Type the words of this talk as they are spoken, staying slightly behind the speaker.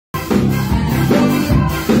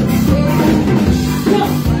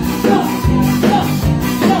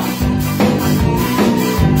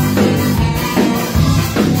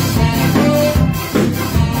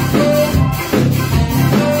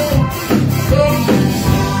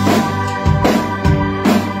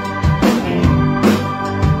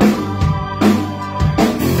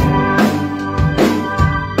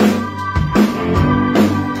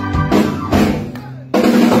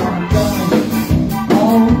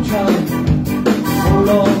sunshine. Hold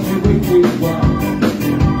on to wicked one.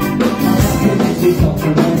 Happiness is not to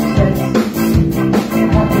make sense.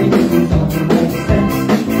 Happiness is not to make sense.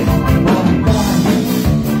 I'm dying,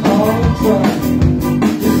 I'll try.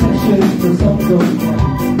 This session for some don't want.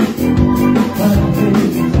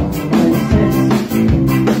 Happiness is not to make sense.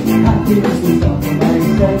 Happiness is not to make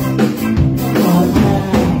sense. Right now,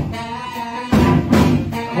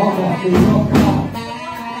 I'm off the rock out.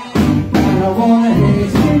 I wanna hear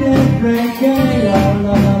Skinhead Reggae, la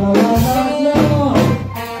la la la la la.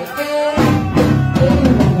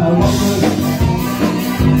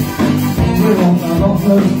 We're on the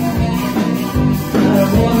rockers. I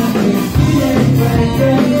wanna hear Skinhead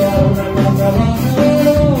Reggae, la la la la la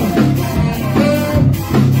la.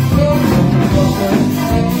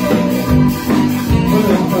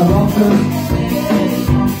 We're on the rockers.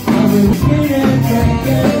 And we're Skinhead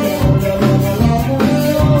Reggae, la la la la la.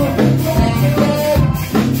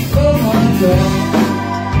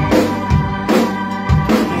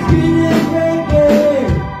 Skinhead Reggae,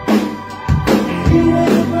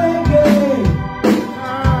 Skinhead Reggae,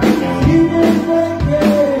 Skinhead Reggae.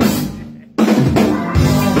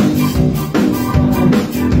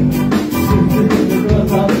 The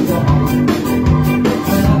girls are gone,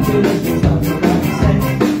 and happiness is not the right sense.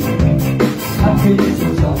 Happiness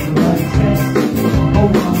is not the right sense.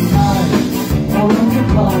 Hold on tight, hold on to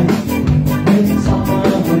climb. In summer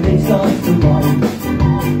when it starts to rain.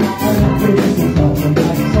 Happiness is not the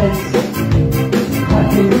right sense.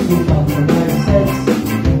 Happiness is not the right sense.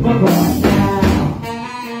 But right now,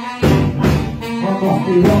 I'm off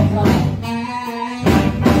the rocker.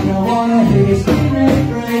 And I wanna hear Skinhead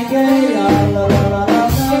Reggae, la la la la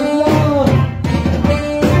la la la.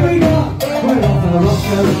 Here we go. We're off the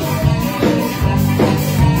rockers.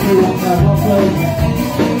 We're off the rockers.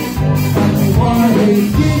 And we wanna hear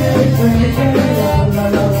Skinhead Reggae, la la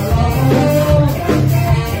la la la la.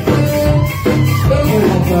 We're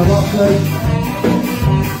off the rockers.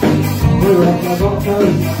 We're off the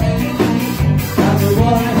rockers. And we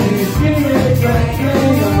wanna hear Skinhead Reggae,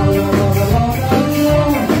 la la la la la la.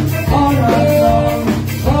 All night long,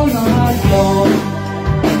 all night long.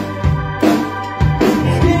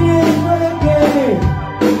 Skinhead Reggae,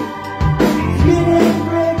 Skinhead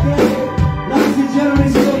Reggae. Ladies and gentlemen,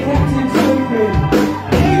 it's your Captain Stupid.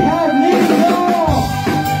 We have lived off.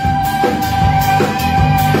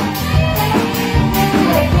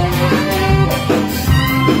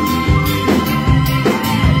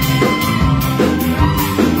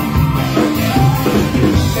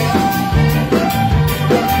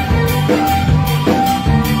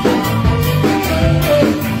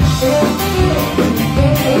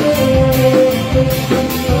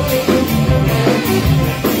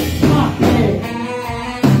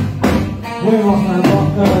 We're off our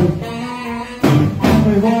rockers, and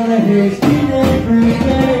we wanna hear Skinhead Reggae,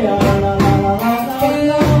 la la la la la la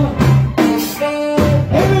la.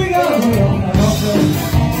 Here we go. We're off our rockers.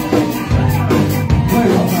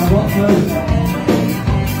 We're off our rockers,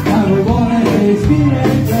 and we wanna hear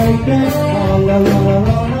Skinhead Reggae, la la la la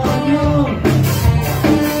la la la.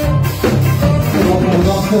 We're off our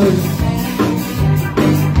rockers.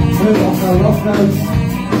 We're off our rockers.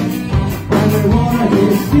 And we wanna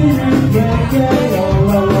hear Skinhead Reggae, la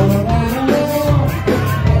la la la la la.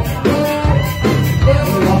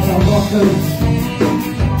 We're off our rockers.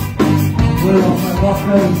 We're off our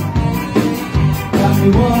rockers. And we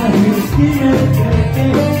wanna hear Skinhead Reggae,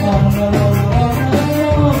 la la la la la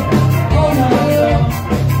la. All night long,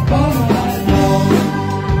 all night long.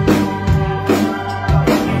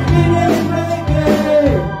 Skinhead Reggae,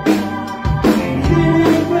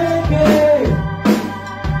 Skinhead Reggae.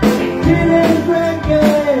 Skinhead Reggae.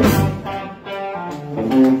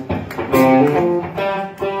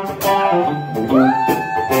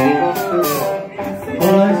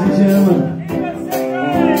 Well, ladies and gentlemen,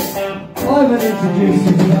 I haven't introduced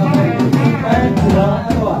you tonight, and tonight,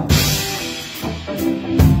 have I?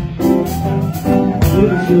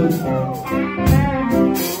 Really should.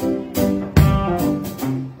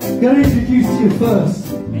 Going to introduce you first,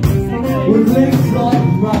 with legs like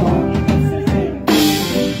rubber.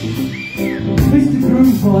 Mr.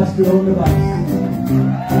 Groovemeister on the bass.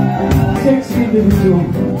 Sexy individual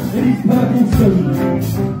in his purple suit.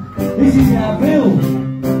 This is our Bill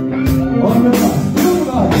on the bass. On the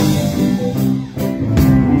bass.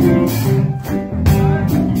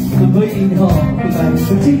 The beating heart of the bass.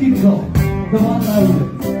 The ticking clock. The one over.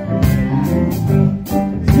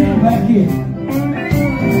 Sit back here.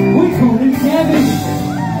 We call him Gavin.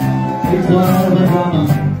 He's one out of a drummer.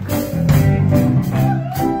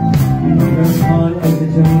 Very kind, ladies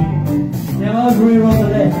and gentlemen. Now over here on the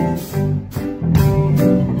left,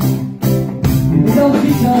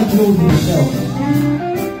 guitar draws himself.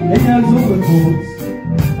 He knows all the chords.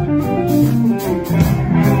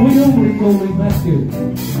 We normally call him Matthew.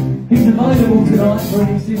 He's available tonight for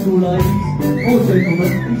any single ladies or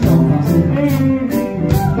gentlemen. He's not fussy.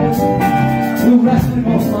 We'll rattle him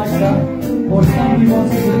off later, or if somebody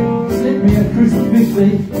wants to slip me a crisp 50.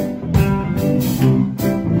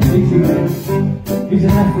 Easy man. He's an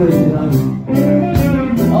athlete, you know.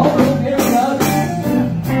 Oh, look, here we go.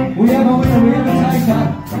 We have a winner, we have a taker.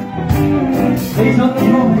 He's on the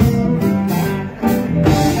promise.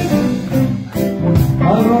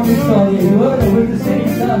 Over on this side here, you heard her with the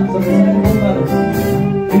singing sons on the second one letters.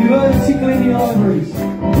 You heard her tickling the ivories.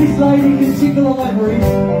 This lady can tickle ivories,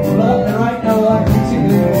 but there ain't no ivory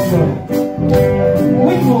tickling her story.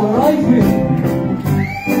 We call her Adrian.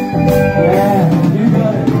 Yeah, you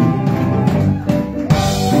got it.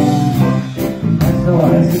 That's the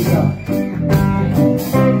one, that's the stuff.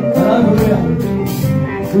 And over here,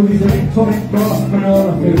 with his electronic brass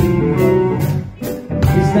banana food,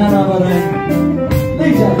 it's none other than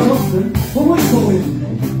DJ Johnson, what we call him?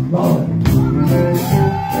 Right.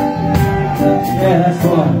 Yeah, that's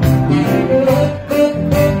right.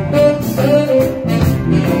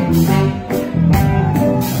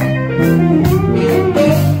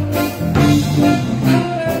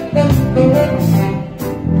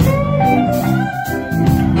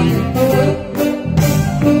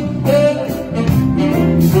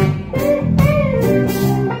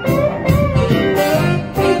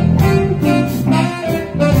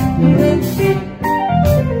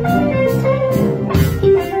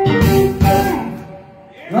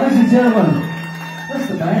 Ladies and gentlemen, that's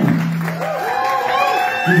the band.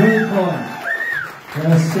 You're very kind.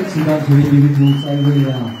 They're a sexy bunch of individuals, they really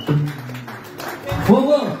are.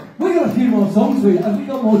 Well, we've got a few more songs for you. Have we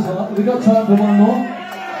got more time? Have we got time for one more?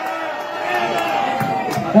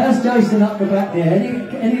 How's Jason up the back there?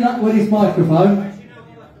 Any luck with his microphone?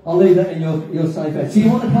 I'll leave that in your safe house. So you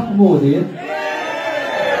want a couple more, do you?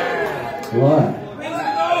 Right.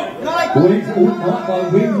 Wings of a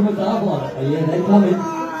double. Yeah, they're coming.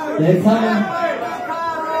 They're coming.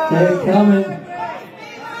 They're coming.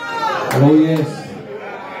 Oh yes.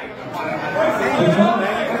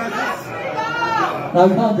 No,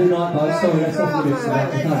 we can't do night mode. Sorry, that's off the list. We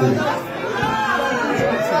can't do that.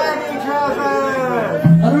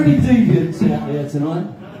 Are there any deviants out there tonight?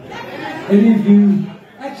 Any of you?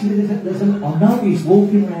 Actually, there's a. I've noticed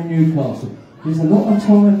walking around Newcastle. There's a lot of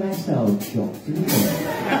Thai massage shops, isn't there?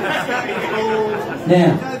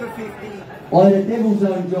 Now, I had a devil's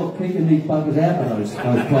own job keeping these buggers out of those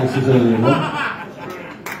places earlier on.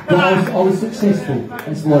 But I was successful.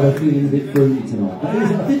 That's why they're feeling a bit fruity tonight. But I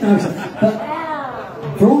didn't know so. But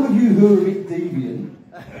for all of you who are a bit deviant,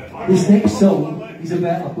 this next song is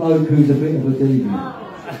about a bloke who's a bit of a deviant.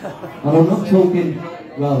 And I'm not talking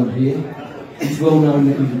Rowan here. It's well known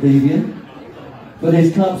that he's a deviant. But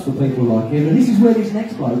there's clubs for people like him, and this is where this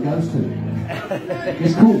next bloke goes to.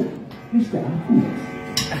 It's called Mr. Apples.